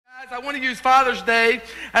I want to use Father's Day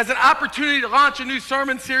as an opportunity to launch a new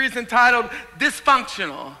sermon series entitled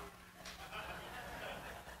Dysfunctional.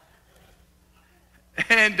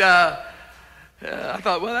 And I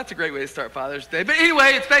thought, well, that's a great way to start Father's Day. But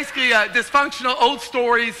anyway, it's basically dysfunctional, old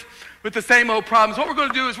stories with the same old problems. What we're going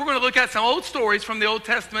to do is we're going to look at some old stories from the Old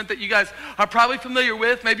Testament that you guys are probably familiar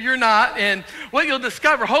with. Maybe you're not. And what you'll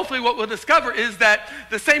discover, hopefully what we'll discover, is that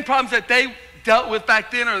the same problems that they dealt with back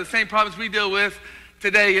then are the same problems we deal with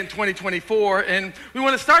today in 2024. And we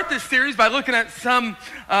want to start this series by looking at some,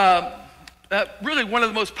 really one of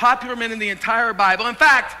the most popular men in the entire Bible. In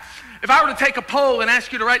fact, if I were to take a poll and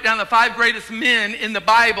ask you to write down the 5 greatest men in the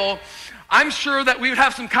Bible, I'm sure that we would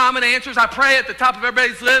have some common answers. I pray at the top of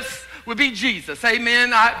everybody's list would be Jesus.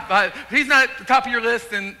 Amen. If he's not at the top of your list,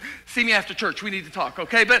 then see me after church. We need to talk,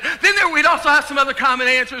 okay? But then we'd also have some other common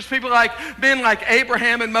answers. People like men like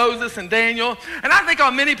Abraham and Moses and Daniel. And I think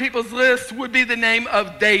on many people's lists would be the name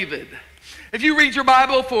of David. If you read your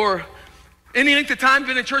Bible for any length of time,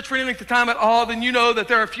 been in church for any length of time at all, then you know that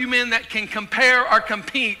there are a few men that can compare or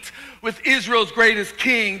compete with Israel's greatest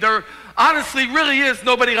king. There honestly really is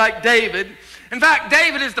nobody like David. In fact,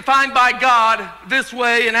 David is defined by God this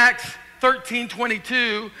way in Acts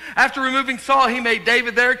 13:22. After removing Saul, he made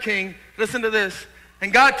David their king. Listen to this.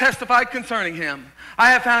 And God testified concerning him,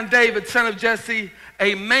 I have found David, son of Jesse,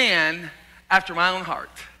 a man after my own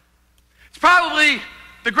heart. It's probably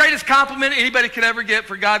the greatest compliment anybody could ever get,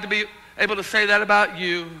 for God to be able to say that about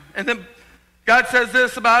you. And then God says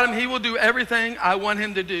this about him: he will do everything I want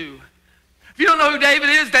him to do. If you don't know who David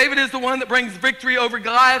is the one that brings victory over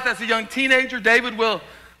Goliath as a young teenager. David will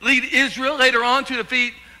lead Israel later on to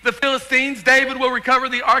defeat the Philistines. David will recover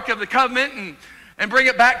the Ark of the Covenant and bring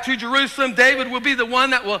it back to Jerusalem. David will be the one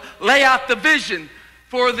that will lay out the vision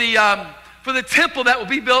for the temple that will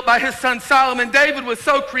be built by his son Solomon. David was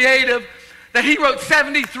so creative that he wrote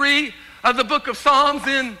 73 of the book of Psalms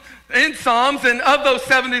in Psalms, and of those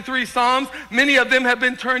 73 Psalms, many of them have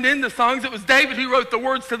been turned into songs. It was David who wrote the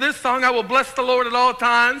words to this song: I will bless the Lord at all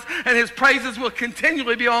times, and his praises will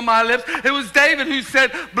continually be on my lips. It was David who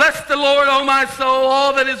said, bless the Lord, O my soul,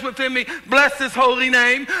 all that is within me, bless his holy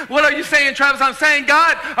name. What are you saying, Travis? I'm saying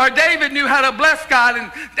David knew how to bless God, and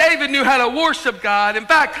David knew how to worship God. In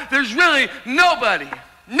fact, there's really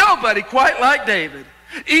nobody quite like David.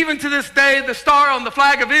 Even to this day, the star on the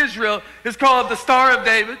flag of Israel is called the Star of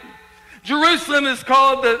David. Jerusalem is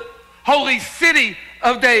called the Holy City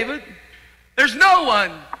of David. There's no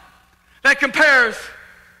one that compares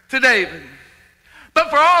to David.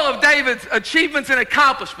 But for all of David's achievements and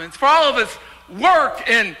accomplishments, for all of his work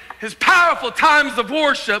and his powerful times of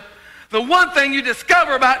worship, the one thing you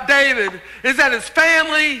discover about David is that his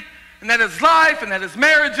family and that his life and that his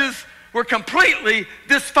marriages were completely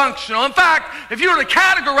dysfunctional. In fact, if you were to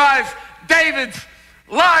categorize David's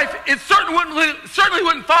life, it certainly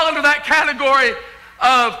wouldn't fall into that category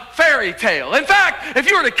of fairy tale. In fact, if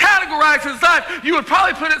you were to categorize his life, you would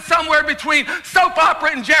probably put it somewhere between soap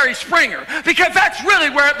opera and Jerry Springer, because that's really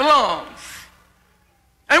where it belongs.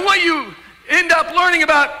 And what you end up learning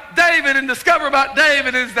about David and discover about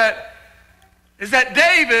David is that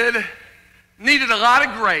David needed a lot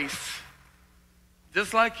of grace,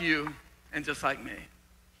 just like you and just like me.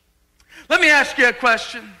 Let me ask you a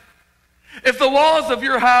question. If the walls of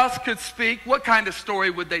your house could speak, what kind of story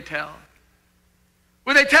would they tell?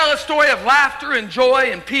 Would they tell a story of laughter and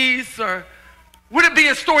joy and peace, or would it be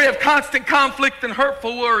a story of constant conflict and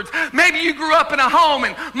hurtful words? Maybe you grew up in a home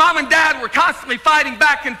and mom and dad were constantly fighting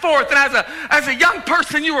back and forth, and as a young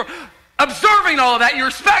person you were observing all of that. You were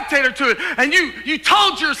a spectator to it, and you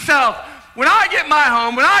told yourself, when I get my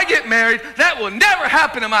home, when I get married, that will never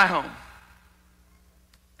happen in my home.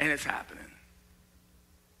 And it's happening.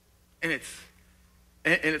 And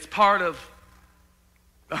it's part of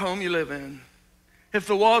the home you live in. If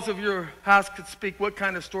the walls of your house could speak, what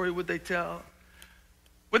kind of story would they tell?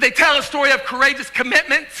 Would they tell a story of courageous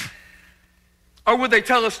commitment, or would they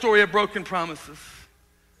tell a story of broken promises?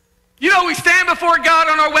 You know, we stand before God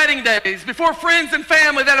on our wedding days, before friends and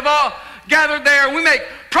family that have all gathered there, and we make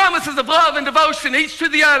promises of love and devotion each to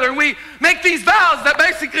the other, and we make these vows that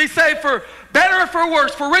basically say, for better or for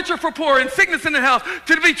worse, for richer or for poor, in sickness and in health,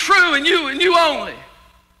 to be true in you and you only.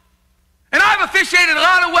 And I've officiated a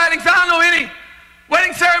lot of weddings. I don't know any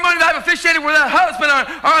wedding ceremony that I've officiated where the husband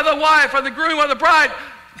or the wife or the groom or the bride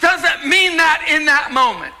doesn't mean that in that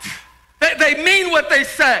moment. They mean what they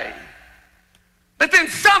say. But then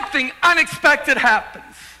something unexpected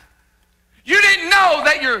happens. You didn't know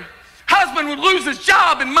that your husband would lose his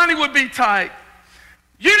job and money would be tight.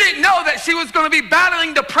 You didn't know that she was going to be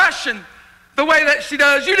battling depression the way that she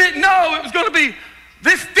does. You didn't know it was going to be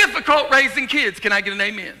this difficult raising kids. Can I get an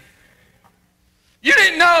amen? You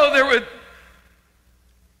didn't know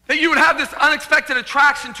that you would have this unexpected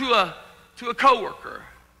attraction to a coworker.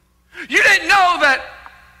 You didn't know that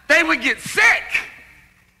they would get sick.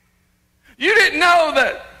 You didn't know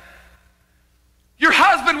that your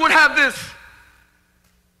husband would have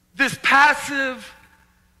this passive,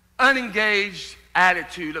 unengaged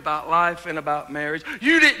attitude about life and about marriage.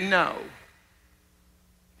 You didn't know.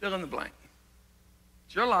 Fill in the blank.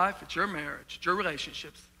 It's your life, it's your marriage, it's your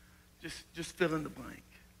relationships. Just fill in the blank.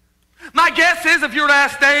 My guess is if you were to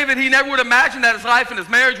ask David, he never would imagine that his life and his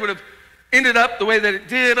marriage would have ended up the way that it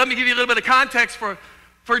did. Let me give you a little bit of context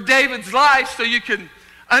for David's life so you can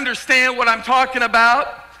understand what I'm talking about.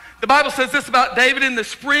 The Bible says this about David: in the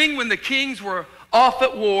spring when the kings were off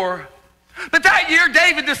at war. But that year,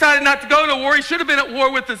 David decided not to go to war. He should have been at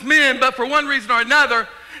war with his men, but for one reason or another,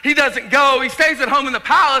 he doesn't go. He stays at home in the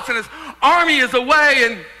palace, and his army is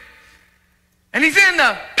away, and he's in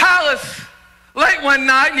the palace late one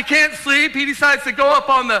night, and he can't sleep. He decides to go up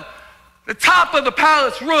on the top of the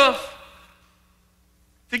palace roof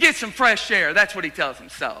to get some fresh air. That's what he tells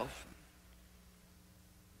himself.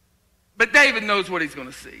 But David knows what he's going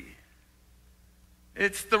to see.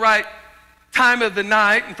 It's the right time of the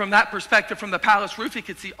night, and from that perspective, from the palace roof, he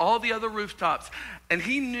could see all the other rooftops, and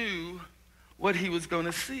he knew what he was going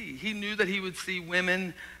to see. He knew that he would see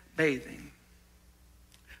women bathing.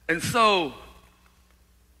 And so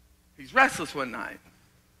he's restless one night.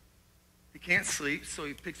 He can't sleep, so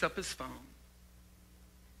he picks up his phone.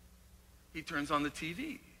 He turns on the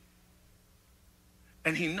TV.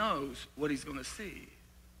 And he knows what he's going to see.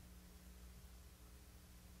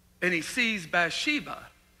 And he sees Bathsheba,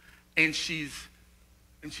 and she's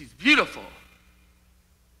beautiful.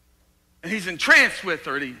 And he's entranced with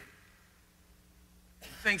her, and he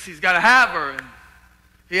thinks he's got to have her. And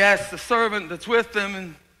he asks the servant that's with him,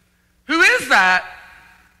 and who is that?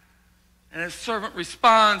 And his servant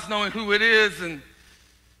responds, knowing who it is, and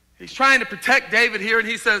he's trying to protect David here, and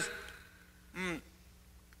he says,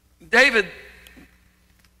 David,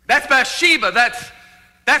 that's Bathsheba.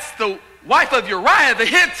 That's the wife of Uriah the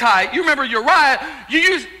Hittite. You remember Uriah?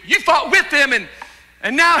 You fought with him,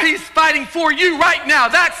 and now he's fighting for you right now.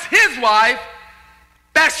 That's his wife,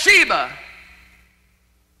 Bathsheba.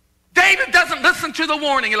 David doesn't listen to the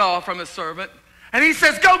warning at all from his servant, and he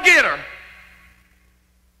says, go get her.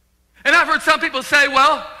 And I've heard some people say,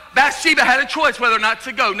 well, Bathsheba had a choice whether or not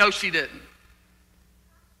to go. No, she didn't.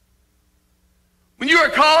 When you are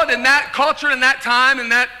called in that culture, in that time, in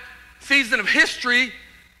that season of history,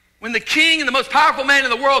 when the king and the most powerful man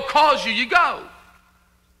in the world calls you, you go.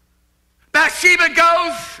 Bathsheba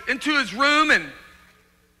goes into his room,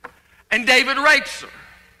 and David rapes her.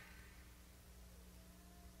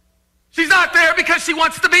 She's not there because she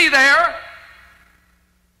wants to be there.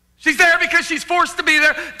 She's there because she's forced to be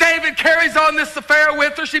there. David carries on this affair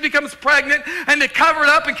with her. She becomes pregnant, and to cover it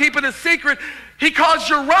up and keep it a secret, he calls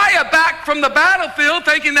Uriah back from the battlefield,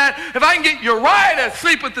 thinking that if I can get Uriah to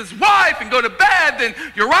sleep with his wife and go to bed, then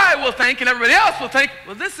Uriah will think, and everybody else will think,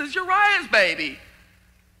 well, this is Uriah's baby.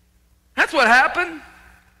 That's what happened.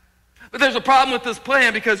 But there's a problem with this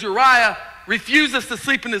plan, because Uriah refuses to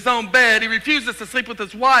sleep in his own bed. He refuses to sleep with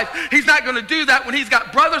his wife. He's not going to do that when he's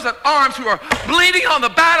got brothers at arms who are bleeding on the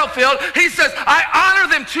battlefield. He says, I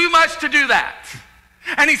honor them too much to do that.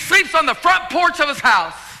 And he sleeps on the front porch of his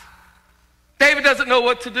house. David doesn't know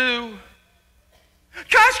what to do.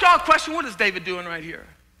 Can I ask y'all a question? What is David doing right here?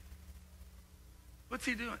 What's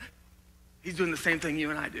he doing? He's doing the same thing you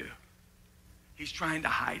and I do. He's trying to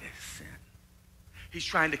hide his sin. He's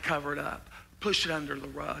trying to cover it up, push it under the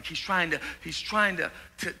rug. He's trying to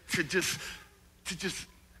just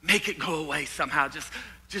make it go away somehow.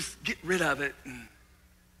 Just get rid of it. And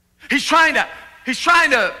he's trying to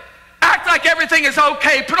act like everything is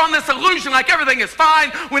okay, put on this illusion like everything is fine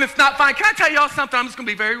when it's not fine. Can I tell y'all something? I'm just going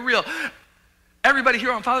to be very real. Everybody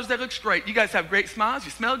here on Father's Day looks great. You guys have great smiles. You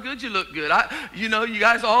smell good. You look good. You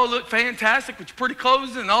guys all look fantastic with your pretty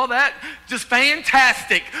clothes and all that. Just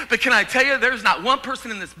fantastic. But can I tell you, there's not one person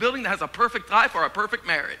in this building that has a perfect life or a perfect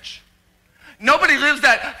marriage. Nobody lives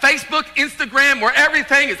that Facebook, Instagram, where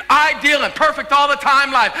everything is ideal and perfect all the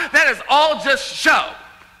time life. That is all just show.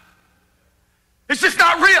 It's just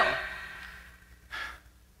not real.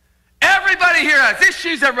 Everybody here has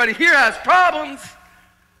issues. Everybody here has problems.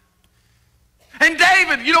 And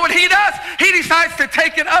David, you know what he does? He decides to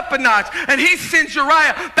take it up a notch. And he sends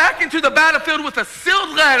Uriah back into the battlefield with a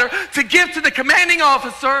sealed letter to give to the commanding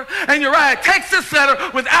officer. And Uriah takes this letter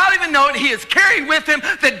without even knowing he has carried with him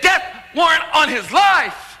the death warrant on his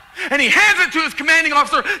life. And he hands it to his commanding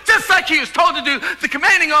officer just like he was told to do. The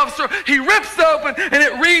commanding officer, he rips it open and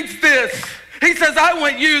it reads this. He says, I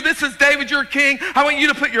want you, this is David, your king. I want you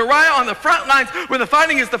to put Uriah on the front lines where the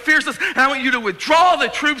fighting is the fiercest, and I want you to withdraw the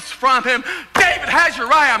troops from him. David has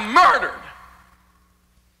Uriah murdered.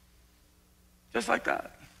 Just like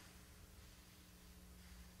that.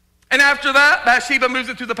 And after that, Bathsheba moves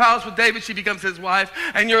into the palace with David. She becomes his wife.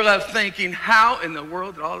 And you're left thinking, how in the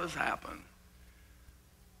world did all this happen?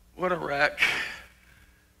 What a wreck.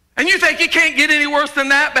 And you think it can't get any worse than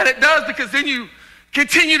that, but it does, because then you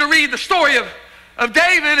continue to read the story of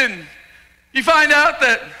David, and you find out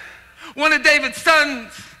that one of David's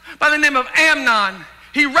sons, by the name of Amnon,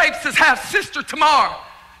 he rapes his half-sister Tamar.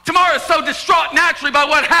 Tamar is so distraught naturally by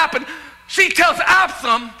what happened. She tells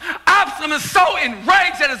Absalom. Absalom is so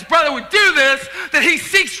enraged that his brother would do this that he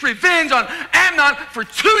seeks revenge on Amnon for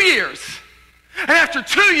 2 years. And after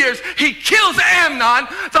 2 years, he kills Amnon.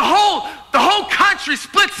 The whole country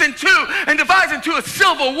splits in two and divides into a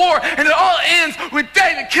civil war. And it all ends with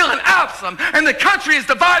David killing Absalom. And the country is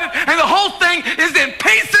divided, and the whole thing is in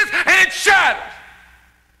pieces, and it's shattered.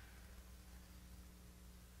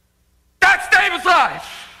 That's David's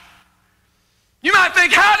life. You might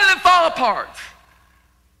think, how did it fall apart?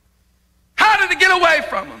 How did it get away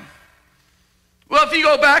from him? Well, if you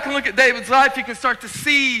go back and look at David's life, you can start to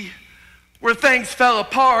see where things fell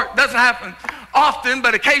apart. Doesn't happen often,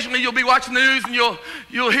 but occasionally you'll be watching the news and you'll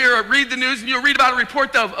read the news, and you'll read about a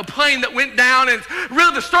report of a plane that went down. And it's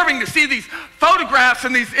really disturbing to see these photographs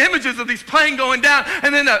and these images of these plane going down.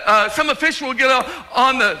 And then some official will get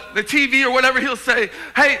on the TV or whatever. He'll say,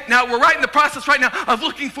 hey, now we're right in the process right now of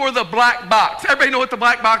looking for the black box. Everybody know what the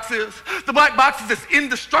black box is? The black box is this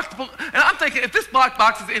indestructible. And I'm thinking, if this black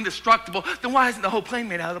box is indestructible, then why isn't the whole plane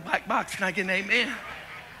made out of the black box? Can I get an amen?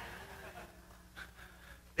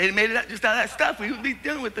 They made it just out of that stuff. We wouldn't be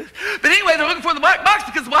dealing with this. But anyway, they're looking for the black box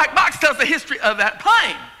because the black box tells the history of that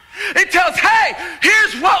plane. It tells, hey,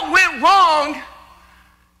 here's what went wrong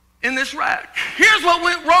in this wreck. Here's what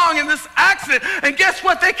went wrong in this accident. And guess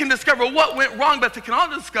what? They can discover what went wrong, but they can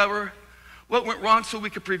also discover what went wrong so we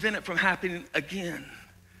could prevent it from happening again.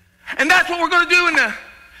 And that's what we're going to do in the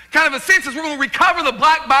kind of a sense, is we're going to recover the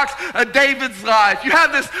black box of David's life. You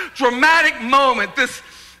have this dramatic moment, this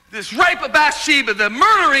rape of Bathsheba, the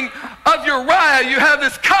murdering of Uriah. You have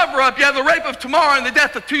this cover-up. You have the rape of Tamar and the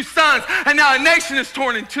death of 2 sons. And now a nation is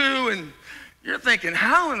torn in two. And you're thinking,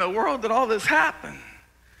 how in the world did all this happen?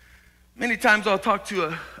 Many times I'll talk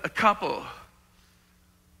to a couple.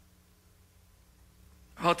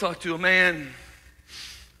 I'll talk to a man.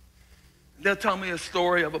 They'll tell me a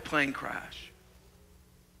story of a plane crash.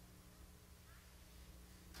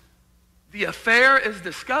 The affair is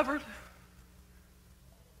discovered.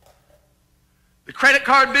 The credit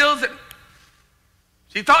card bills that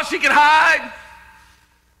she thought she could hide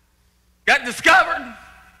got discovered.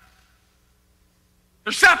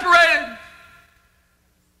 They're separated.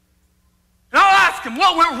 And I'll ask him,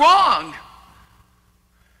 what went wrong?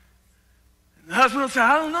 And the husband will say,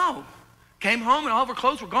 I don't know. Came home and all of her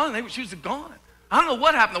clothes were gone. She was gone. I don't know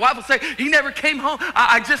what happened. The wife will say, he never came home.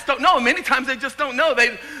 I just don't know. Many times they just don't know.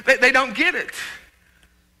 They don't get it.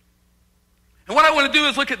 And what I want to do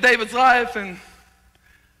is look at David's life and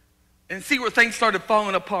see where things started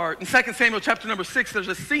falling apart. In 2 Samuel chapter number 6, there's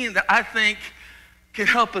a scene that I think can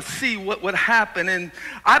help us see what would happen. And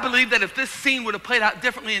I believe that if this scene would have played out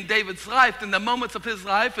differently in David's life, then the moments of his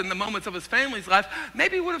life and the moments of his family's life,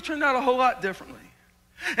 maybe it would have turned out a whole lot differently.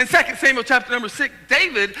 In 2 Samuel chapter number 6,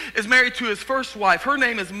 David is married to his first wife. Her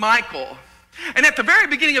name is Michal. And at the very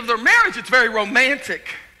beginning of their marriage, it's very romantic.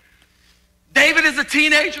 David is a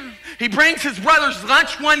teenager. He brings his brothers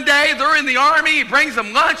lunch one day. They're in the army. He brings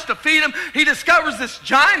them lunch to feed them. He discovers this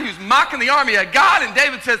giant who's mocking the army of God, and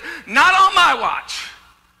David says, not on my watch.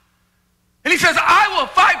 And he says, I will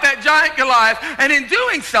fight that giant Goliath. And in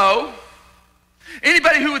doing so,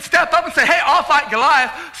 anybody who would step up and say, hey, I'll fight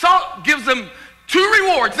Goliath, Saul gives them 2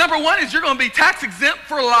 rewards. Number 1 is you're going to be tax exempt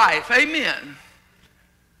for life. Amen.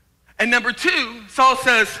 And number 2, Saul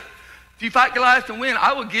says, if you fight Goliath and win,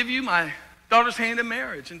 I will give you my daughter's hand in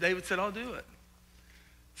marriage. And David said, I'll do it.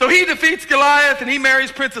 So he defeats Goliath and he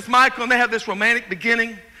marries Princess Michal, and they have this romantic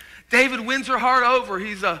beginning. David wins her heart over.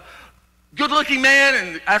 He's a good-looking man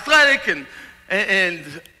and athletic and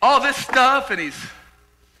all this stuff, and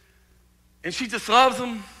she just loves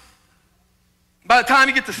him. By the time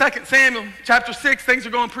you get to 2 Samuel chapter 6, things are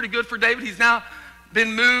going pretty good for David. He's now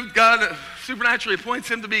been moved. God supernaturally appoints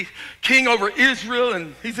him to be king over Israel,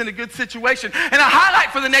 and he's in a good situation. And a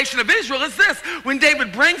highlight for the nation of Israel is this: when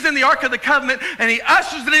David brings in the Ark of the Covenant and he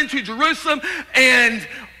ushers it into Jerusalem, and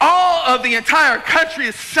all of the entire country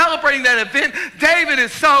is celebrating that event. David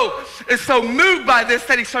is so moved by this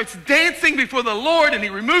that he starts dancing before the Lord, and he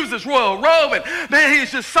removes his royal robe. And man, he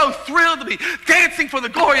is just so thrilled to be dancing for the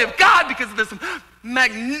glory of God because of this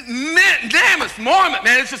magnanimous moment,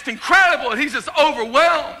 man. It's just incredible, and he's just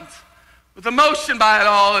overwhelmed with emotion by it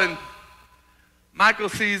all. And Michal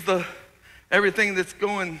sees everything that's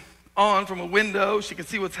going on from a window. She can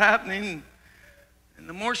see what's happening. And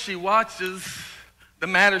the more she watches, the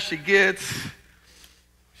madder she gets.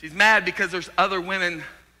 She's mad because there's other women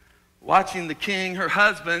watching the king, her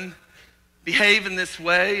husband, behave in this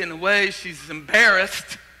way. In a way, she's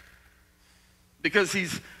embarrassed because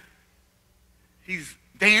he's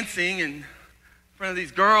dancing in front of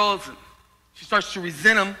these girls. And she starts to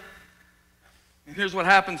resent him. And here's what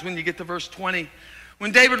happens when you get to verse 20.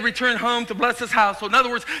 When David returned home to bless his household, in other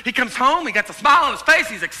words, he comes home, he got a smile on his face,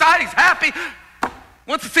 he's excited, he's happy,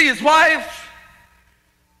 wants to see his wife,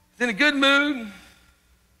 he's in a good mood.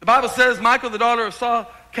 The Bible says Michal, the daughter of Saul,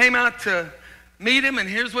 came out to meet him, and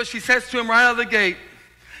here's what she says to him right out of the gate.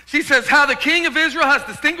 She says, how the king of Israel has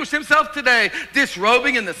distinguished himself today,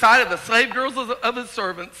 disrobing in the sight of the slave girls of his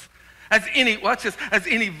servants, as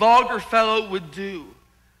any vulgar fellow would do.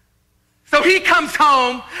 So he comes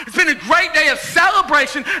home, it's been a great day of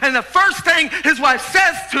celebration, and the first thing his wife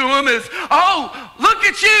says to him is, oh, look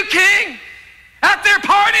at you, king, out there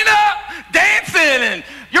partying up, dancing, and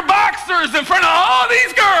your boxers in front of all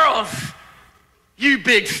these girls. You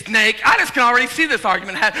big snake. I just can already see this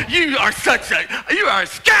argument. You are a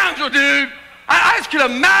scoundrel, dude. I just can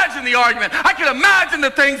imagine the argument. I can imagine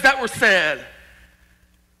the things that were said.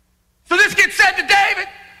 So this gets said to David.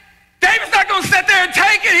 David's not going to sit there and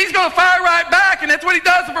take it. He's going to fire right back, and that's what he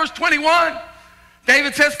does in verse 21.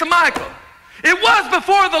 David says to Michal, it was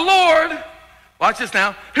before the Lord, watch this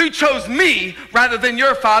now, who chose me rather than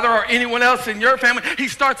your father or anyone else in your family. He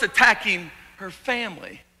starts attacking her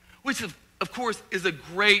family, which of course is a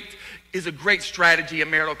great strategy in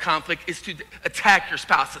marital conflict, is to attack your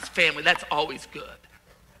spouse's family. That's always good.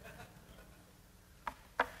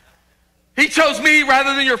 He chose me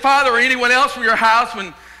rather than your father or anyone else from your house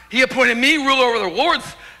when he appointed me ruler over the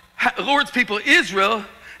Lord's people Israel,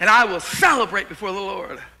 and I will celebrate before the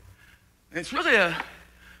Lord. And it's really a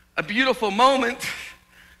beautiful moment.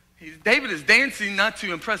 David is dancing not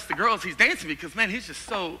to impress the girls. He's dancing because, man, he's just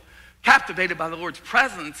so captivated by the Lord's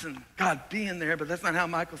presence and God being there, but that's not how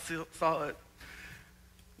Michal saw it.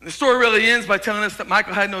 And the story really ends by telling us that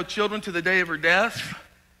Michal had no children to the day of her death.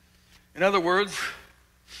 In other words,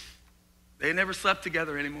 they never slept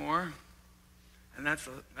together anymore. And that's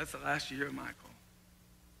the last year of Michal.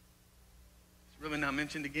 It's really not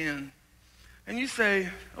mentioned again. And you say,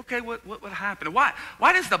 okay, what happened? Why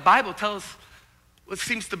does the Bible tell us what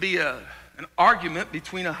seems to be an argument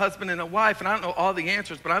between a husband and a wife? And I don't know all the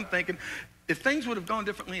answers, but I'm thinking if things would have gone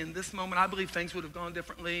differently in this moment, I believe things would have gone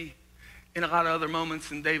differently in a lot of other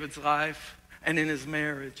moments in David's life and in his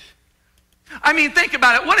marriage. I mean, think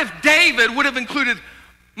about it. What if David would have included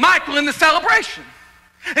Michal in the celebration?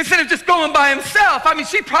 Instead of just going by himself. I mean,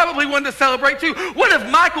 she probably wanted to celebrate too. What if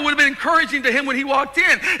Michal would have been encouraging to him when he walked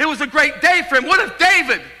in? It was a great day for him. What if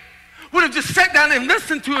David would have just sat down and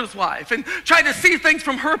listened to his wife and tried to see things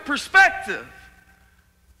from her perspective?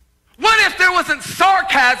 What if there wasn't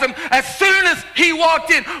sarcasm as soon as he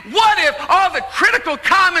walked in? What if all the critical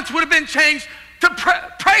comments would have been changed to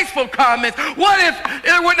praiseful comments? What if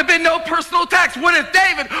there wouldn't have been no personal attacks? What if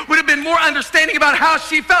David would have been more understanding about how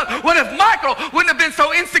she felt? What if Michal wouldn't have been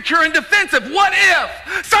so insecure and defensive? What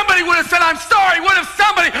if somebody would have said, I'm sorry? What if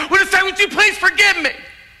somebody would have said, would you please forgive me?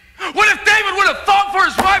 What if David would have fought for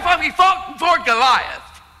his wife like he fought for Goliath?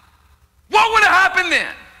 What would have happened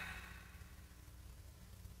then?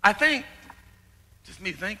 I think, just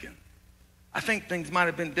me thinking, I think things might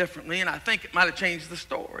have been differently, and I think it might have changed the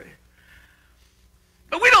story.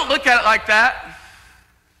 But we don't look at it like that.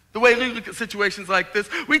 The way we look at situations like this,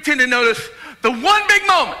 we tend to notice the one big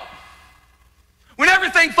moment when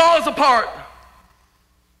everything falls apart.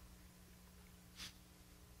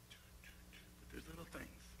 But there's little things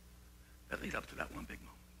that lead up to that one big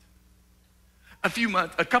moment.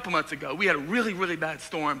 A couple months ago, we had a really, really bad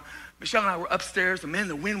storm. Michelle and I were upstairs, and man,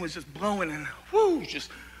 the wind was just blowing, and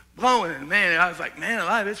just blowing. And man, I was like, man,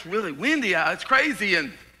 alive, it's really windy out. It's crazy.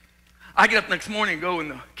 And I get up next morning and go in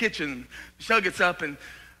the kitchen. Michelle gets up, and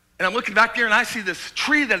I'm looking back there, and I see this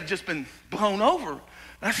tree that had just been blown over. And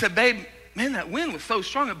I said, babe, man, that wind was so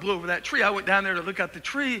strong, it blew over that tree. I went down there to look at the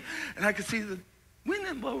tree, and I could see the wind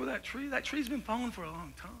didn't blow over that tree. That tree's been falling for a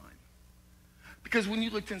long time. Because when you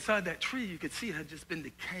looked inside that tree, you could see it had just been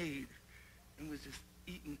decayed and was just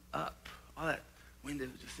eaten up. All that wind,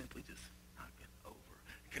 it was just simply just knock it over.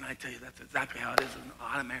 Can I tell you that's exactly how it is in a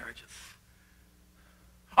lot of marriages?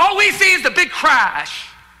 All we see is the big crash.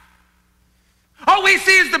 All we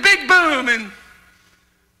see is the big boom. And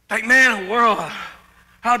like, man, the world,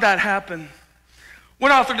 how'd that happen?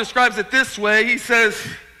 One author describes it this way. He says,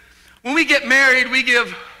 when we get married, we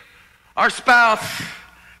give our spouse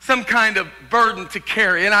some kind of burden to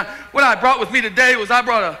carry. And what I brought with me today was I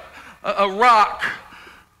brought a rock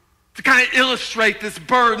to kind of illustrate this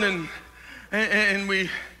burden. And we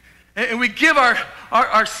give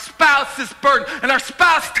our spouse this burden. And our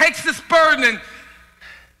spouse takes this burden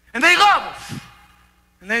and they love us.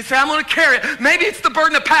 And they say, I'm going to carry it. Maybe it's the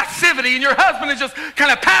burden of passivity, and your husband is just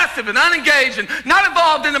kind of passive and unengaged and not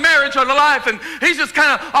involved in the marriage or the life, and he's just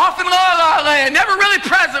kind of off in la-la land, never really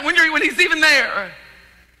present when he's even there.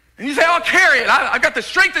 And you say, I'll carry it. I've got the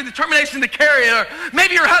strength and determination to carry it. Or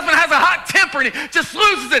maybe your husband has a hot temper and he just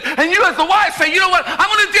loses it, and you as the wife say, you know what, I'm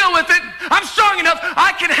going to deal with it. I'm strong enough.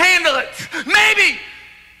 I can handle it. Maybe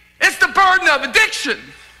it's the burden of addiction.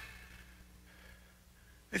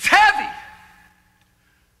 It's heavy.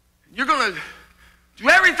 You're going to do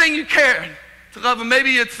everything you can to love him.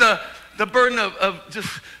 Maybe it's the burden of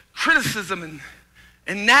just criticism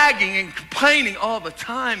and nagging and complaining all the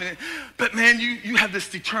time. But man, you have this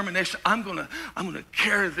determination. I'm gonna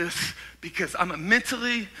carry this because I'm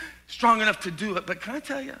mentally strong enough to do it. But can I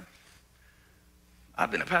tell you, I've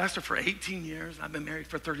been a pastor for 18 years. I've been married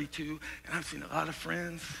for 32, and I've seen a lot of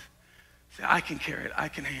friends say, I can carry it. I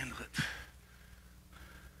can handle it.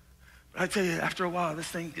 But I tell you, after a while, this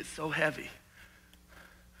thing gets so heavy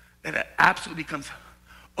that it absolutely becomes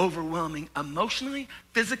overwhelming emotionally,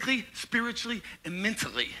 physically, spiritually, and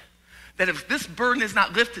mentally. That if this burden is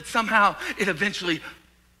not lifted, somehow it eventually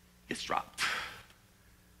gets dropped.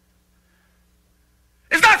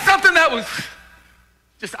 It's not something that was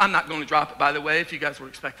just, I'm not going to drop it, by the way, if you guys were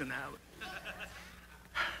expecting that.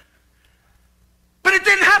 But it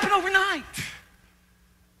didn't happen overnight.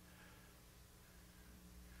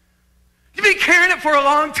 You've been carrying it for a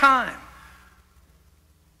long time.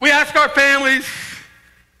 We ask our families,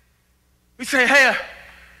 we say, hey,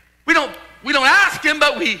 we don't ask him,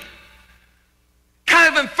 but we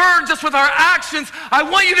kind of infer just with our actions, I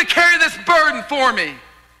want you to carry this burden for me.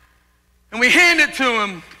 And we hand it to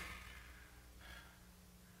him.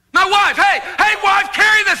 My wife, hey wife,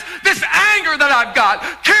 carry this anger that I've got.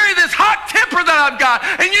 Carry this hot temper that I've got.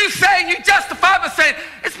 And you say, you justify by saying,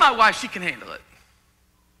 it's my wife, she can handle it.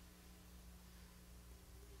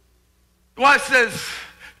 The wife says,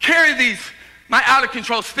 carry my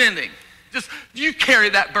out-of-control spending. Just, you carry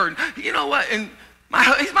that burden. You know what? And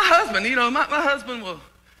he's my husband. You know, my husband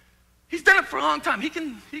he's done it for a long time. He'll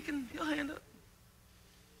handle it.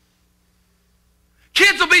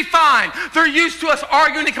 Kids will be fine. They're used to us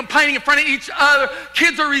arguing and complaining in front of each other.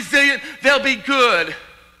 Kids are resilient. They'll be good.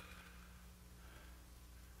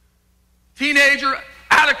 Teenager,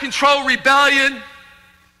 out-of-control rebellion.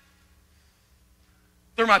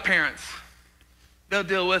 They're my parents. They'll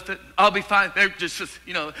deal with it. I'll be fine. They're just,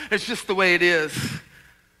 it's just the way it is.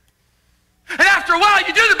 And after a while,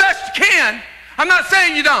 you do the best you can. I'm not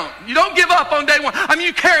saying you don't. You don't give up on day one. I mean,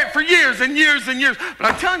 you carry it for years and years and years. But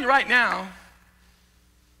I'm telling you right now,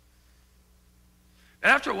 and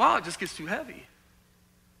after a while, it just gets too heavy.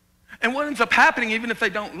 And what ends up happening, even if they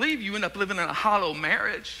don't leave, you end up living in a hollow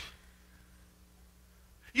marriage.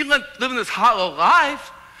 You live in this hollow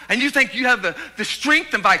life. And you think you have the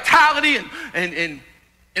strength and vitality and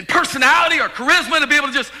personality or charisma to be able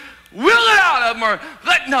to just will it out of them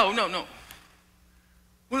no.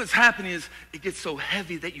 What's happening is it gets so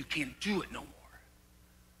heavy that you can't do it no more.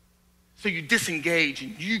 So you disengage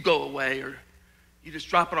and you go away, or you just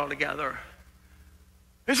drop it all together.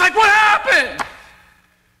 It's like, what happened?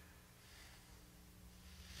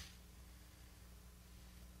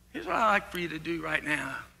 Here's what I like for you to do right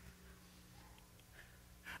now.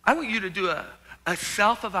 I want you to do a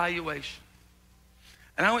self-evaluation.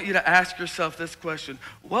 And I want you to ask yourself this question.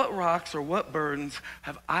 What rocks or what burdens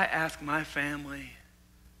have I asked my family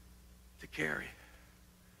to carry?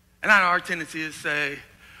 And I know our tendency is to say,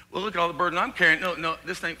 well, look at all the burden I'm carrying. No,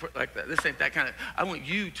 this ain't like that. This ain't that kind of. I want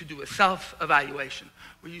you to do a self-evaluation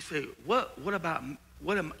where you say, what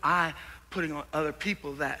am I putting on other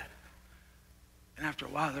people that? And after a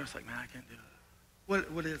while, they're just like, man, I can't do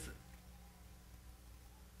it. What is it?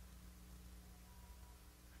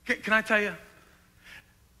 Can I tell you?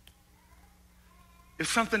 If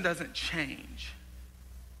something doesn't change,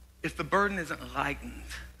 if the burden isn't lightened,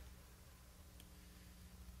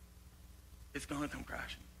 it's going to come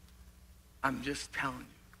crashing. I'm just telling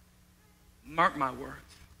you. Mark my words.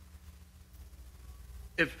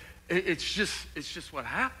 If it's just what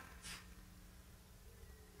happens.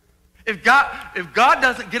 If God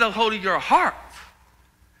doesn't get a hold of your heart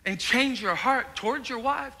and change your heart towards your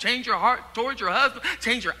wife, change your heart towards your husband,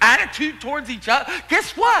 change your attitude towards each other,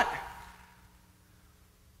 guess what?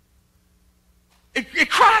 It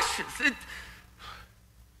crashes.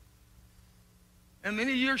 And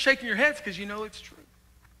many of you are shaking your heads because you know it's true,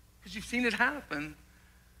 because you've seen it happen.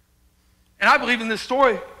 And I believe in this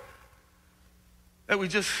story that we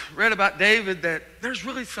just read about David, that there's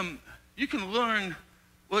really you can learn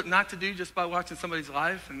what not to do just by watching somebody's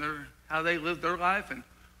life and how they live their life, and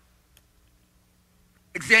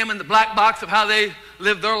examine the black box of how they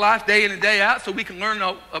live their life day in and day out, so we can learn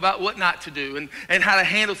about what not to do and how to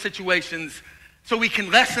handle situations, so we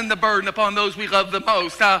can lessen the burden upon those we love the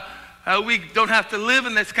most, how we don't have to live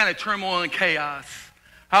in this kind of turmoil and chaos,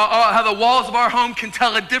 how the walls of our home can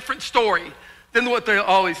tell a different story than what they're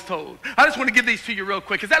always told. I just want to give these to you real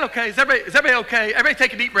quick. Is that okay? Is everybody okay? Everybody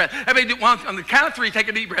take a deep breath. Everybody do on the count of 3, take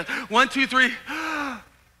a deep breath. 1, 2, 3.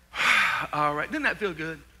 All right, didn't that feel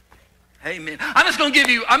good? Amen. I'm just going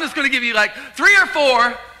to give you like 3 or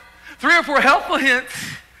 4 helpful hints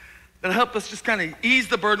that'll help us just kind of ease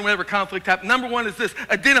the burden whenever conflict happens. Number 1 is this: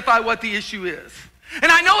 identify what the issue is. And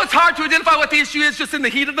I know it's hard to identify what the issue is just in the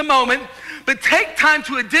heat of the moment, but take time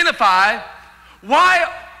to identify, why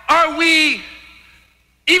are we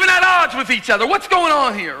even at odds with each other? What's going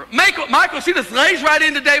on here? Michael, see, this lays right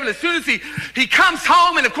into David as soon as he comes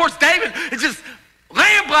home, and of course David is just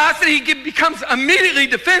lambasted. He becomes immediately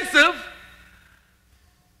defensive.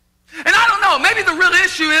 And I don't know, maybe the real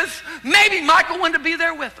issue is, maybe Michael wanted to be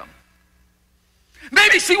there with him.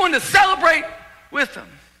 Maybe she wanted to celebrate with him.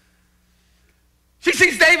 She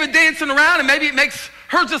sees David dancing around, and maybe it makes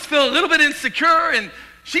her just feel a little bit insecure, and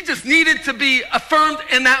she just needed to be affirmed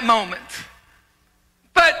in that moment.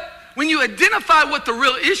 But when you identify what the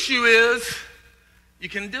real issue is, you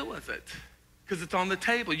can deal with it because it's on the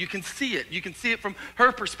table. You can see it. You can see it from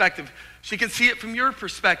her perspective. She can see it from your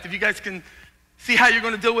perspective. You guys can see how you're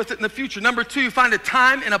going to deal with it in the future. Number 2, find a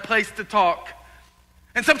time and a place to talk.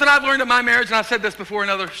 And something I've learned in my marriage, and I've said this before in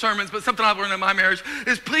other sermons, but something I've learned in my marriage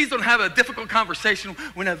is, please don't have a difficult conversation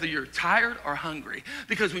whenever you're tired or hungry.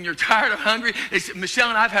 Because when you're tired or hungry, Michelle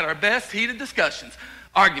and I have had our best heated discussions,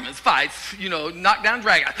 arguments, fights, knockdown,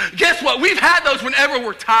 drag out. Guess what? We've had those whenever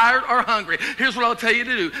we're tired or hungry. Here's what I'll tell you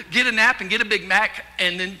to do: get a nap and get a Big Mac,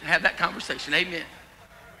 and then have that conversation. Amen.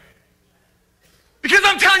 Because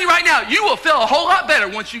I'm telling you right now, you will feel a whole lot better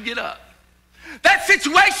once you get up. That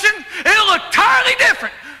situation, it'll look entirely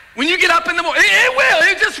different when you get up in the morning.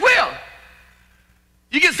 It just will.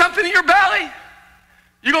 You get something in your belly,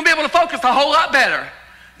 you're going to be able to focus a whole lot better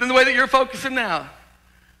than the way that you're focusing now.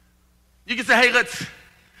 You can say, hey,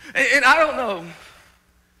 and I don't know,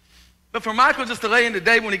 but for Michael just to lay into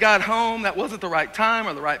David when he got home, that wasn't the right time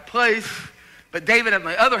or the right place. But David, on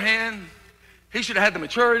the other hand, he should have had the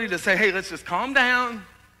maturity to say, hey, let's just calm down.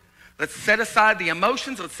 Let's set aside the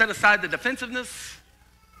emotions. Let's set aside the defensiveness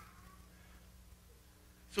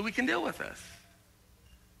so we can deal with this.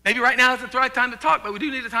 Maybe right now isn't the right time to talk, but we do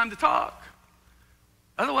need a time to talk.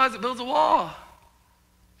 Otherwise, it builds a wall.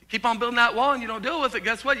 If you keep on building that wall and you don't deal with it,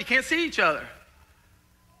 guess what? You can't see each other.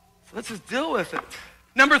 So let's just deal with it.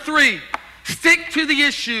 Number 3, stick to the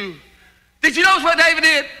issue. Did you notice what David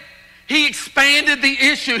did? He expanded the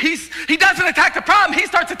issue. He doesn't attack the problem. He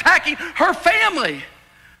starts attacking her family.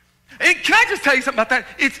 And can I just tell you something about that?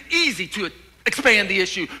 It's easy to expand the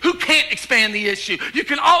issue. Who can't expand the issue? You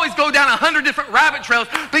can always go down 100 different rabbit trails,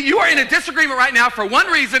 but you are in a disagreement right now for one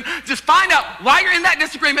reason. Just find out why you're in that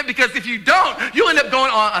disagreement, because if you don't, you'll end up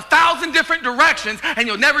going on 1,000 different directions, and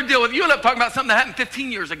you'll never deal with it. You'll end up talking about something that happened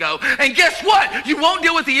 15 years ago. And guess what? You won't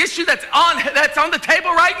deal with the issue that's on the table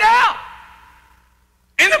right now.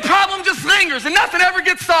 And the problem just lingers, and nothing ever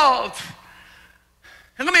gets solved.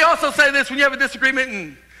 And let me also say this: when you have a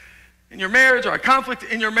disagreement in your marriage or a conflict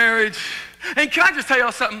in your marriage, and can I just tell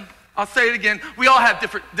y'all something? I'll say it again. We all have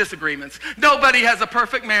different disagreements. Nobody has a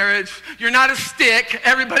perfect marriage. You're not a stick.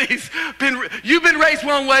 You've been raised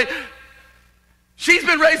one way. She's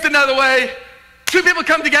been raised another way. 2 people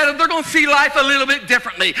come together, they're going to see life a little bit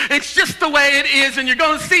differently. It's just the way it is, and you're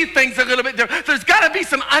going to see things a little bit different. There's got to be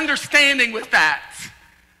some understanding with that.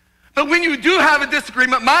 But when you do have a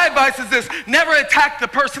disagreement, my advice is this: never attack the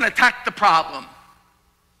person, attack the problem.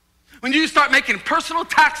 When you start making personal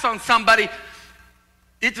attacks on somebody,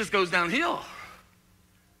 it just goes downhill.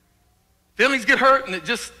 Feelings get hurt, and it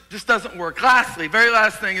just doesn't work. Lastly, very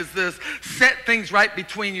last thing is this: set things right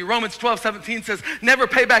between you. Romans 12:17 says, never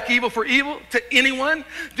pay back evil for evil to anyone.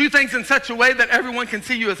 Do things in such a way that everyone can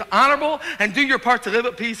see you as honorable, and do your part to live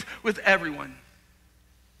at peace with everyone.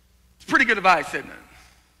 It's pretty good advice, isn't it?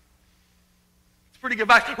 pretty good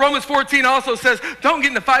advice. Romans 14 also says, don't get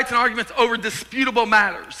into fights and arguments over disputable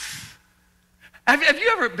matters. Have you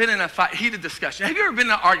ever been in a fight, heated discussion? Have you ever been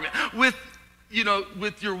in an argument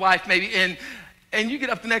with your wife maybe, and you get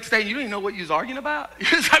up the next day and you don't even know what you was arguing about? You're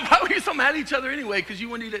just like, why were you so mad at each other anyway? Because you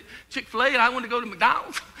wanted to eat at Chick-fil-A and I wanted to go to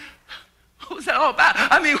McDonald's? What was that all about?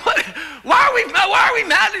 I mean, why are we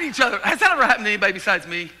mad at each other? Has that ever happened to anybody besides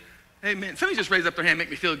me? Amen. Somebody just raise up their hand, make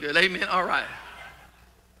me feel good. Amen. All right.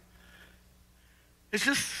 It's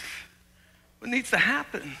just what needs to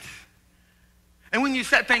happen. And when you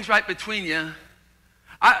set things right between you,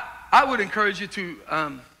 I would encourage you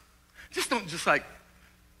to just don't just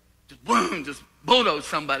bulldoze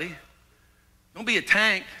somebody. Don't be a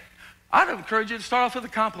tank. I'd encourage you to start off with a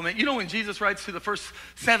compliment. You know, when Jesus writes to the first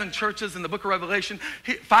 7 churches in the book of Revelation,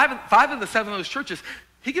 five of the 7 of those churches,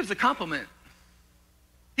 he gives a compliment.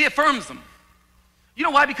 He affirms them. You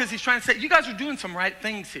know why? Because he's trying to say, you guys are doing some right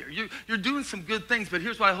things here. You're doing some good things, but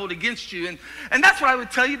here's what I hold against you. And that's what I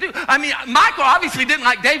would tell you to do. I mean, Michael obviously didn't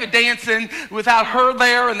like David dancing without her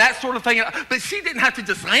there and that sort of thing. But she didn't have to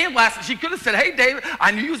just sandblast it. She could have said, hey, David,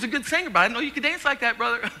 I knew you was a good singer, but I didn't know you could dance like that,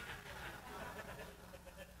 brother.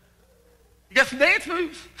 You got some dance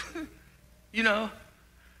moves,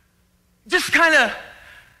 Just kind of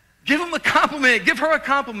give him a compliment, give her a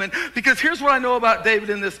compliment, because here's what I know about David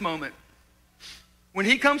in this moment. When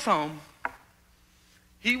he comes home,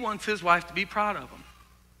 he wants his wife to be proud of him.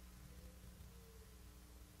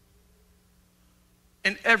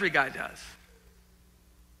 And every guy does.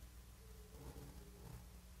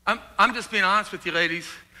 I'm just being honest with you, ladies.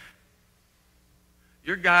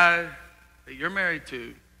 Your guy that you're married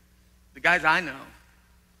to, the guys I know,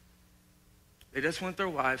 they just want their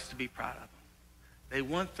wives to be proud of them. They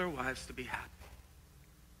want their wives to be happy.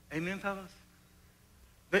 Amen, fellas?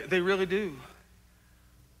 They really do.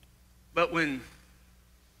 But when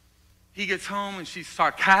he gets home and she's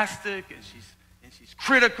sarcastic and she's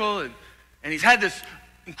critical and he's had this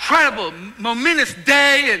incredible, momentous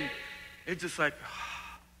day, and it's just like,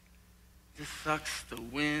 just sucks the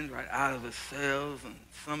wind right out of his sails, and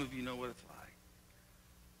some of you know what it's like.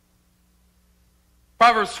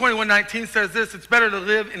 Proverbs 21:19 says this, it's better to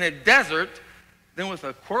live in a desert than with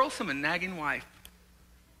a quarrelsome and nagging wife.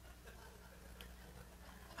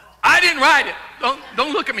 I didn't write it.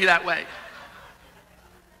 Don't look at me that way.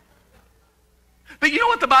 But you know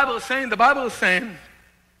what the Bible is saying? The Bible is saying,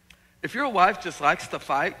 if your wife just likes to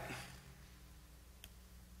fight,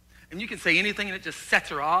 and you can say anything and it just sets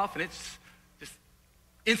her off, and it just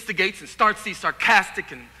instigates and starts these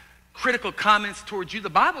sarcastic and critical comments towards you,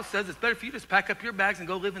 the Bible says it's better for you to just pack up your bags and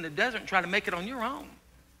go live in the desert and try to make it on your own.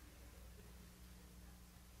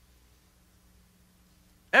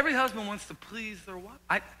 Every husband wants to please their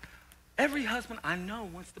wife. Every husband I know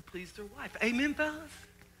wants to please their wife. Amen, fellas?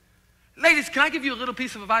 Ladies, can I give you a little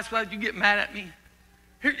piece of advice without you get mad at me?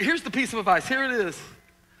 Here's the piece of advice. Here it is.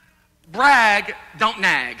 Brag, don't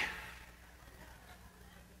nag.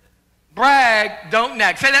 Brag, don't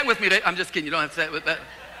nag. Say that with me. I'm just kidding. You don't have to say it with that.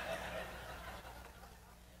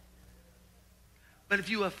 But if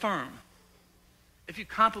you affirm, if you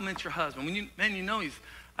compliment your husband,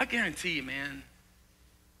 I guarantee you, man,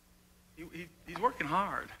 he's working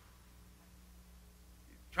hard.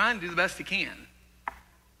 He's trying to do the best he can.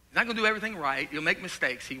 He's not going to do everything right. He'll make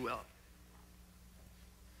mistakes. He will.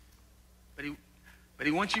 But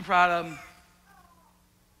he wants you proud of him.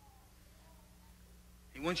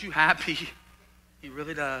 He wants you happy. He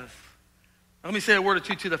really does. Let me say a word or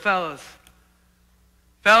two to the fellas.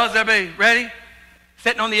 Fellas, everybody ready?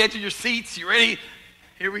 Sitting on the edge of your seats, you ready?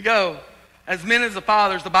 Here we go. As men, as the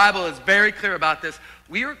fathers, the Bible is very clear about this.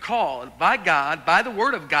 We are called by God, by the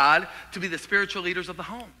word of God, to be the spiritual leaders of the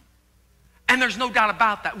home. And there's no doubt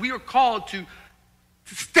about that. We are called to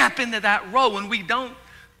step into that role. When we don't,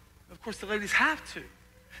 of course, the ladies have to.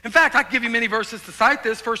 In fact, I can give you many verses to cite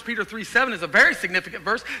this. 1 Peter 3:7 is a very significant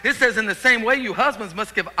verse. It says, in the same way, you husbands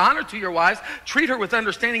must give honor to your wives. Treat her with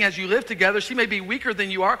understanding as you live together. She may be weaker than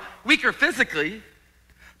you are, weaker physically,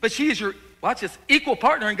 but she is your, watch this, equal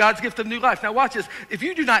partner in God's gift of new life. Now watch this. If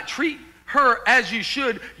you do not treat her as you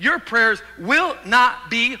should, your prayers will not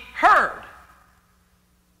be heard.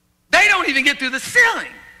 They don't even get through the ceiling.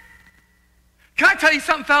 Can I tell you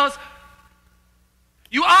something, fellas?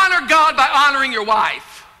 You honor God by honoring your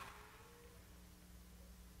wife.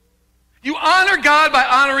 You honor God by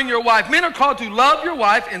honoring your wife. Men are called to love your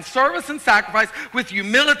wife in service and sacrifice with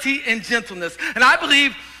humility and gentleness. And I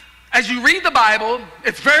believe as you read the Bible,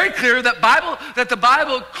 it's very clear that the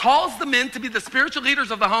Bible calls the men to be the spiritual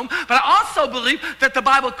leaders of the home, but I also believe that the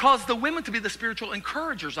Bible calls the women to be the spiritual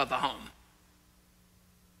encouragers of the home.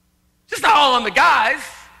 Just not all on the guys.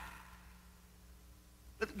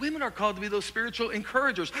 But women are called to be those spiritual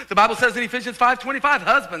encouragers. The Bible says in Ephesians 5:25,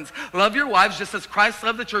 husbands, love your wives just as Christ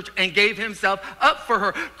loved the church and gave himself up for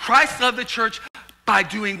her. Christ loved the church by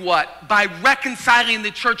doing what? By reconciling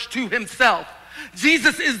the church to himself.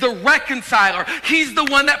 Jesus is the reconciler. He's the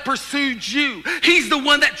one that pursued you. He's the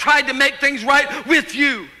one that tried to make things right with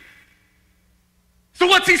you. So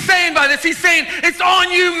what's he saying by this? He's saying it's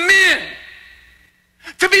on you men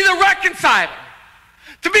to be the reconciler,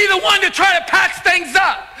 to be the one to try to patch things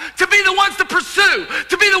up, to be the ones to pursue,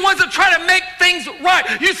 to be the ones that try to make things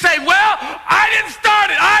right. You say, well, I didn't start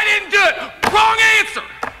it. I didn't do it. Wrong answer.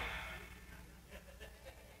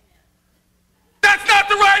 That's not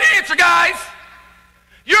the right answer, guys.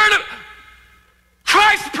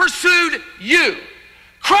 Christ pursued you.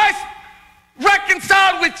 Christ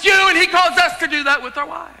reconciled with you, and he calls us to do that with our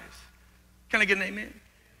wives. Can I get an amen?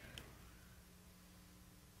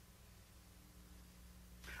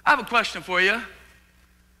 I have a question for you.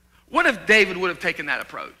 What if David would have taken that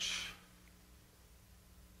approach?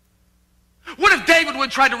 What if David would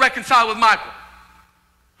have tried to reconcile with Michael?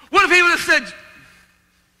 What if he would have said,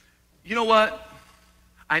 you know what?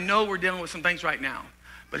 I know we're dealing with some things right now,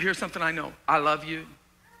 but here's something I know. I love you.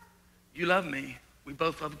 You love me. We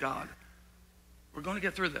both love God. We're going to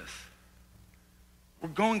get through this. We're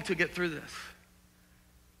going to get through this.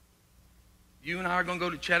 You and I are going to go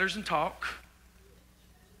to Cheddar's and talk.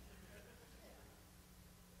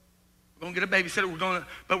 We're going to get a babysitter.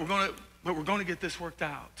 But we're going to get this worked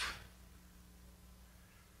out.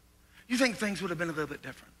 You think things would have been a little bit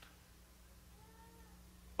different.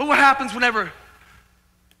 But what happens whenever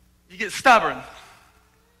you get stubborn?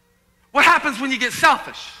 What happens when you get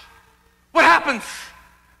selfish? What happens?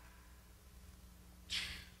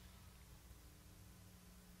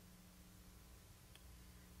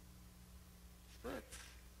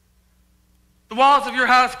 The walls of your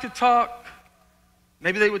house could talk.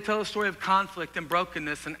 Maybe they would tell a story of conflict and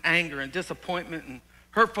brokenness and anger and disappointment and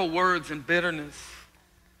hurtful words and bitterness.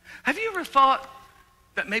 Have you ever thought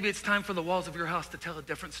that maybe it's time for the walls of your house to tell a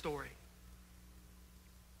different story?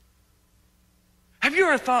 Have you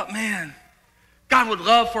ever thought, man, God would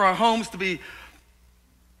love for our homes to be,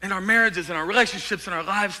 and our marriages and our relationships and our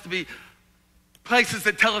lives to be places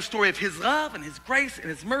that tell a story of his love and his grace and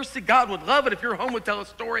his mercy? God would love it if your home would tell a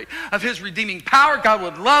story of his redeeming power. God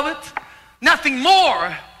would love it. Nothing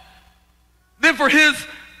more than for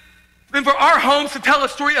our homes to tell a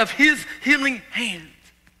story of his healing hand.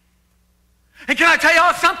 And can I tell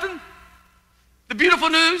y'all something? The beautiful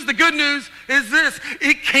news, the good news is this: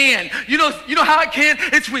 it can. You know how it can?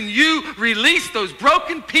 It's when you release those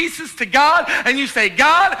broken pieces to God and you say,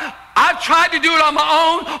 God, I've tried to do it on my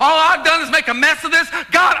own. All I've done is make a mess of this.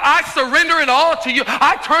 God, I surrender it all to you.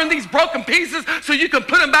 I turn these broken pieces so you can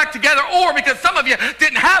put them back together. Or because some of you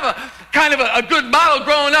didn't have a good model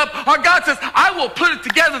growing up, or God says, I will put it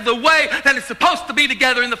together the way that it's supposed to be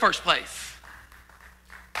together in the first place.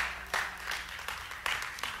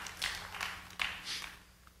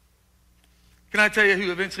 Can I tell you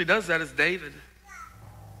who eventually does that is David?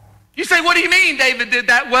 You say, what do you mean David did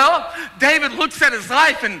that? Well, David looks at his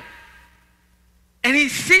life and he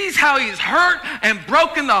sees how he's hurt and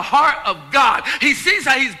broken the heart of God. He sees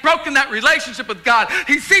how he's broken that relationship with God.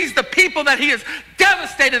 He sees the people that he has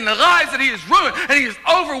devastated and the lives that he has ruined, and he is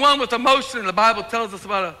overwhelmed with emotion. And the Bible tells us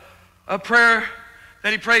about a prayer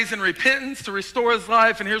that he prays in repentance to restore his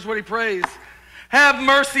life. And here's what he prays. Have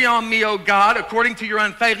mercy on me, O God, according to your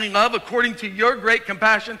unfailing love, according to your great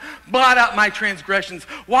compassion. Blot out my transgressions.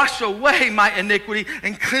 Wash away my iniquity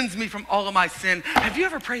and cleanse me from all of my sin. Have you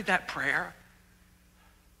ever prayed that prayer?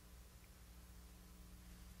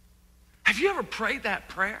 Have you ever prayed that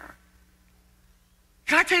prayer?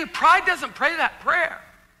 Can I tell you, pride doesn't pray that prayer.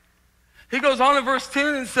 He goes on in verse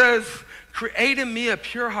 10 and says, create in me a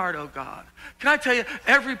pure heart, O God. Can I tell you,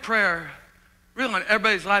 every prayer, really on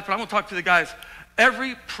everybody's life, but I'm going to talk to the guys,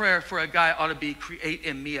 every prayer for a guy ought to be, create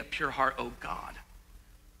in me a pure heart, O God.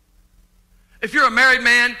 If you're a married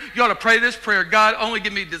man, you ought to pray this prayer: God, only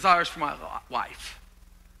give me desires for my wife.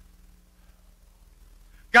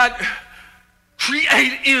 God,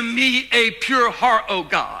 create in me a pure heart, O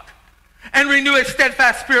God, and renew a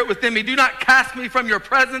steadfast spirit within me. Do not cast me from your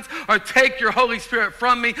presence or take your Holy Spirit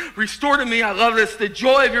from me. Restore to me, I love this, the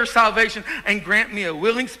joy of your salvation, and grant me a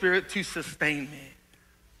willing spirit to sustain me.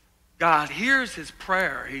 God hears his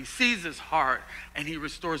prayer. He sees his heart, and he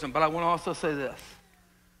restores him. But I want to also say this.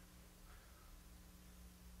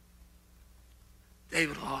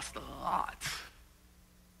 David lost a lot.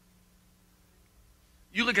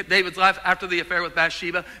 You look at David's life after the affair with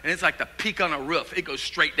Bathsheba, and it's like the peak on a roof. It goes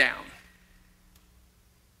straight down.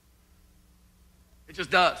 It just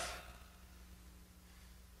does.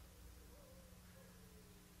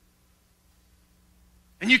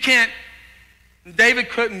 And David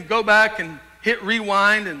couldn't go back and hit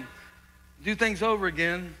rewind and do things over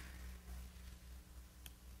again.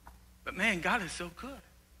 But man, God is so good.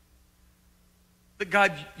 That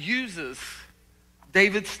God uses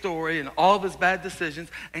David's story and all of his bad decisions,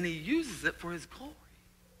 and he uses it for his glory.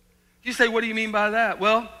 You say, what do you mean by that?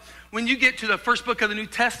 Well, when you get to the first book of the New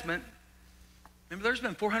Testament, remember there's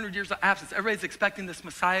been 400 years of absence. Everybody's expecting this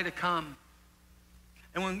Messiah to come.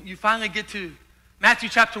 And when you finally get to Matthew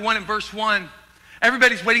chapter 1 and verse 1,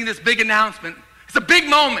 everybody's waiting this big announcement. It's a big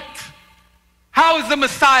moment. How is the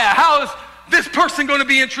Messiah? How is this person going to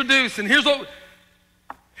be introduced? And here's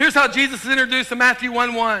how Jesus is introduced in Matthew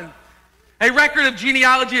 1:1. A record of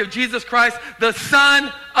genealogy of Jesus Christ, the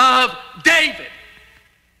son of David.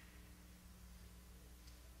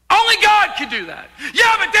 Only God could do that.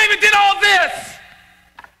 Yeah, but David did all this.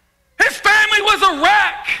 His family was a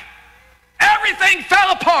wreck. Everything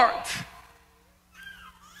fell apart.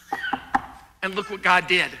 And look what God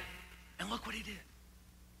did. And look what he did.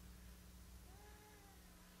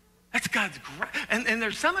 That's God's grace. And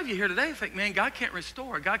there's some of you here today who think, man, God can't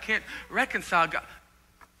restore. God can't reconcile.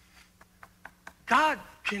 God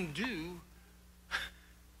can do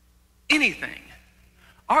anything.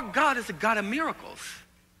 Our God is a God of miracles.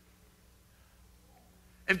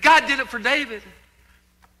 If God did it for David,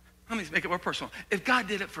 let me make it more personal. If God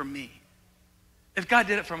did it for me, if God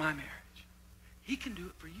did it for my marriage, he can do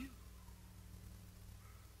it for you.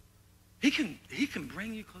 He can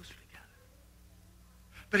bring you closer together.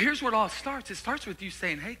 But here's where it all starts. It starts with you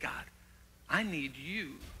saying, hey, God, I need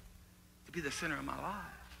you to be the center of my life.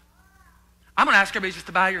 I'm going to ask everybody just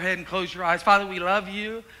to bow your head and close your eyes. Father, we love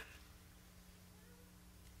you.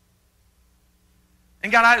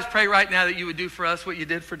 And God, I just pray right now that you would do for us what you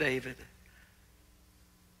did for David.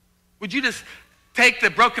 Would you just take the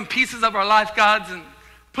broken pieces of our life, God, and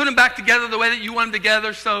put them back together the way that you want them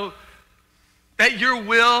together so that your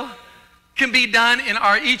will can be done in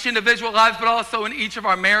our each individual lives, but also in each of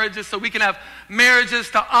our marriages, so we can have marriages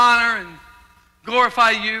to honor and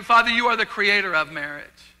glorify you. Father, you are the creator of marriage.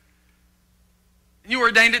 You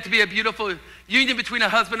ordained it to be a beautiful union between a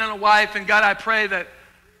husband and a wife, and God, I pray that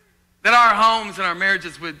our homes and our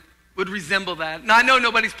marriages would resemble that. Now, I know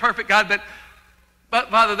nobody's perfect, God, but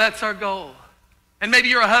Father, that's our goal. And maybe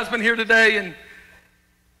you're a husband here today, and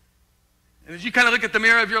as you kind of look at the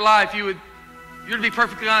mirror of your life, you're to be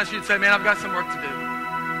perfectly honest, you'd say, man, I've got some work to do.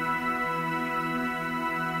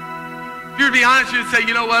 If you're to be honest, you'd say,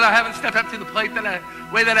 you know what, I haven't stepped up to the plate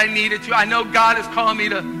way that I needed to. I know God is calling me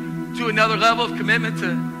to another level of commitment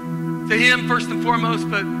to him first and foremost,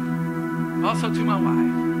 but also to my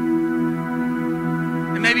wife.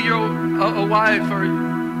 And maybe you're a wife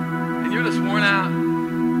and you're just worn out.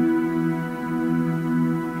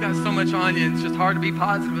 You got so much on you, it's just hard to be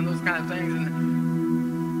positive in those kind of things. And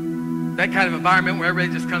that kind of environment where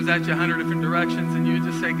everybody just comes at you 100 different directions, and you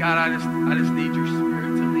just say, God, I just need your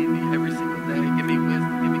spirit to lead me every single day. Give me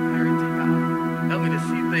wisdom, give me clarity, God. Help me to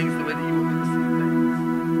see things the way that you want me to see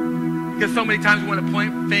things. Because so many times we want to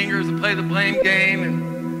point fingers and play the blame game.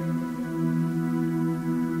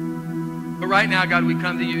 But right now, God, we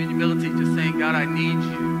come to you in humility just saying, God, I need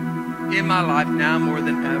you in my life now more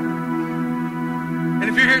than ever. And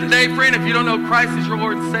if you're here today, friend, if you don't know Christ as your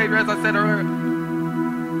Lord and Savior, as I said earlier,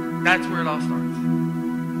 that's where it all starts.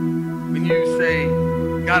 When you say,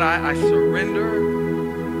 God, I surrender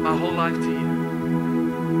my whole life to you.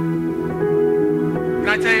 Can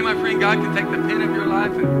I tell you, my friend, God can take the pen of your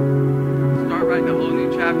life and start writing a whole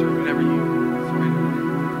new chapter whenever you surrender.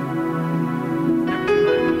 Never too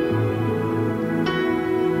late.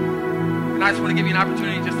 And I just want to give you an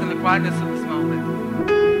opportunity just in the quietness of this moment,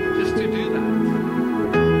 just to do that.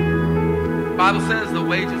 The Bible says the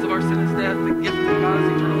wages of our sin is death, the gift of God is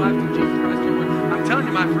eternal life through Jesus Christ our Lord. I'm telling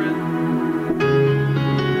you, my friend,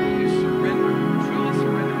 you truly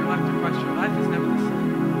surrender your life to Christ, your life is never the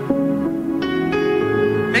same.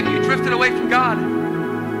 Maybe you drifted away from God.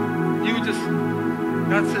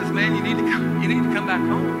 God says, man, you need to come back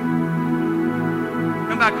home.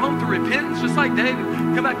 Come back home through repentance, just like David.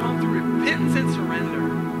 Come back home through repentance and surrender.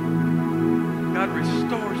 God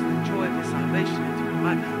restores the joy of his salvation into your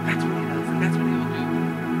life. That's what he does, and that's what he will do.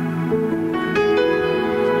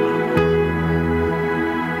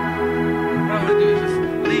 What I want to do is just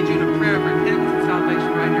lead you in a prayer of repentance and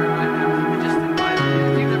salvation right here, right now. And just invite you.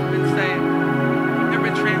 If you've never been saved, you've never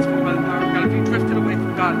been transformed by the power of God, if you drifted away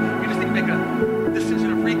from God, you just need to make a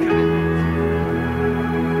decision of recommitment.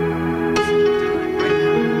 This is what you're doing right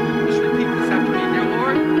now. Just repeat this after me. Dear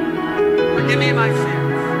Lord, forgive me my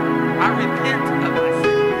sins. I repent of my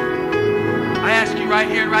sins. I ask you right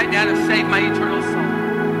here and right now to save my eternal soul.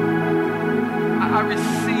 I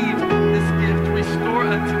receive this gift. Restore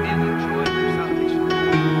unto me the joy of your salvation.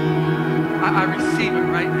 I receive it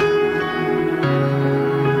right now.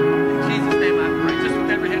 In Jesus' name I pray. Just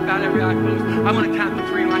with every head bowed, every eye closed. I'm going to count to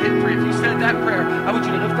 3. When I hit 3, if you said that prayer, I want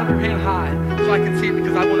you to lift up your hand high so I can see it,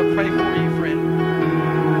 because I want to pray for you, friend.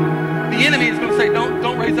 The enemy is going to say,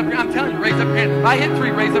 don't raise up your hand. I'm telling you, raise up your hand. If I hit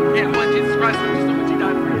 3, raise up your hand. 1, Jesus Christ, just so much he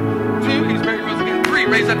died for you. 2, he's buried, rose again. 3,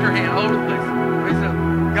 raise up your hand all over the place. Raise it up.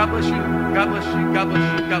 God bless you. God bless you. God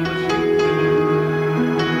bless you. God bless you.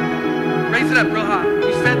 Raise it up real high.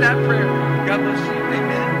 You said that prayer. God bless you.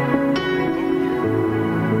 Amen.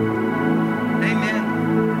 Amen.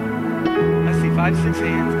 I see 5, 6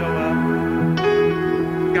 hands go up.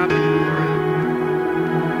 God bless you.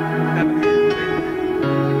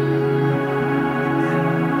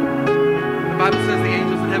 The Bible says the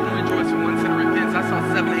angels in heaven rejoice when one sinner repents. I saw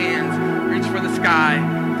 7 hands reach for the sky,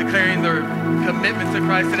 declaring their commitment to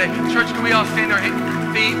Christ today. Church, can we all stand our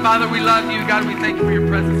feet? Father, we love you. God, we thank you for your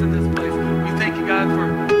presence in this place. We thank you, God, for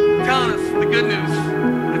telling us the good news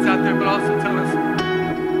that's out there, but also telling us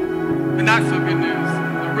the not so good news,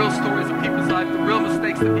 the real stories of people's life, the real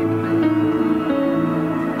mistakes that people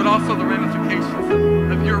made, but also the ramifications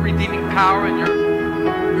of your redeeming power and your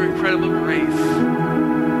incredible grace.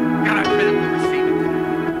 God, I pray that we receive it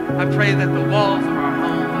today. I pray that the walls of our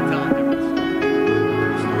home will tell a different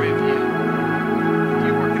story of you. Of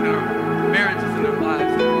you working in our marriages and our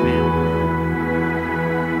lives and our families.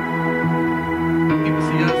 People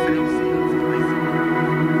see us, they don't see us. They see you.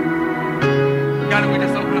 God, and we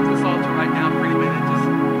just open up this altar right now for anybody that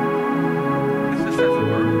just doesn't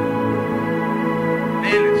work.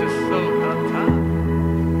 Man, it's just so tough.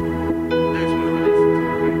 There's one of the reasons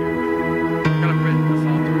right here. God, I'm ready for this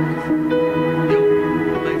altar.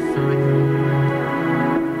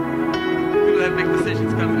 People that have big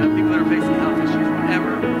decisions coming up, people that are facing health issues,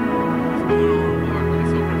 whatever is going on, Lord, we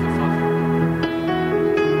just open up this altar.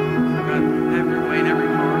 God, have your way in every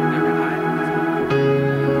heart and every life.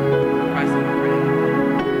 Christ, I'm ready.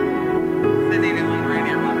 Send anyone or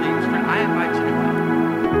any of my leaders, friend, I invite you to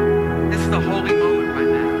come. This is the holy moment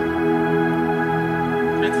right now.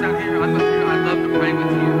 Friends down here, I love to pray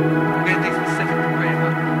with you. Anything specific to pray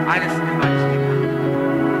about, I just invite you.